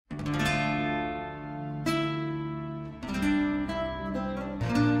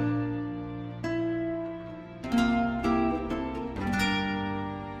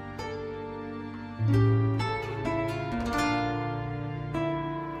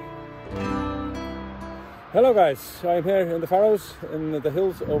Hello guys, I'm here in the Faroes, in the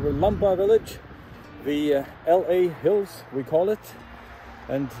hills over Lamba village, the LA Hills we call it,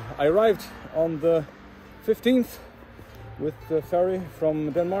 and I arrived on the 15th with the ferry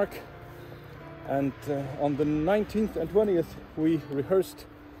from Denmark, and on the 19th and 20th we rehearsed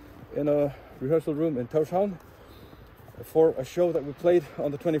in a rehearsal room in Tórshavn for a show that we played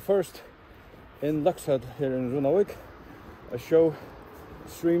on the 21st in Luxhad here in Runavík, a show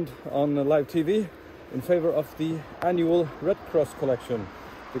streamed on live TV in favor of the annual Red Cross collection.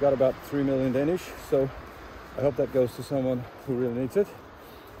 We got about 3 million Danish, so I hope that goes to someone who really needs it.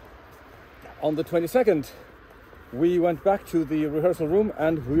 On the 22nd, we went back to the rehearsal room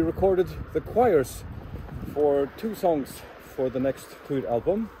and we recorded the choirs for 2 songs for the next Tweed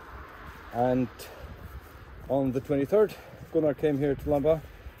album. And on the 23rd, Gunnar came here to Lamba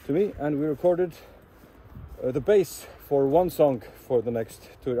to me and we recorded the bass for 1 song for the next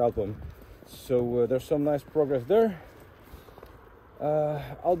Tweed album. So there's some nice progress there.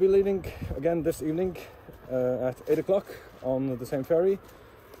 I'll be leaving again this evening at 8 o'clock on the same ferry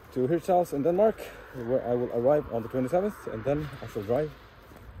to Hirtshals in Denmark, where I will arrive on the 27th, and then I shall drive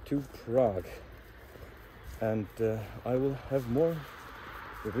to Prague. And I will have more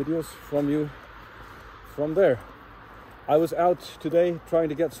videos from you from there. I was out today trying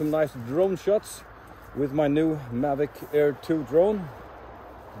to get some nice drone shots with my new Mavic Air 2 drone.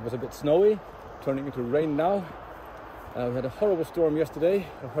 It was a bit snowy, turning into rain now. We had a horrible storm yesterday,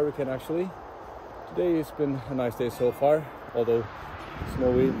 a hurricane actually. Today it's been a nice day so far, although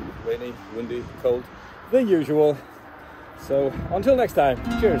snowy, rainy, windy, cold, the usual. So until next time,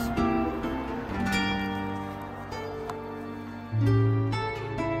 cheers!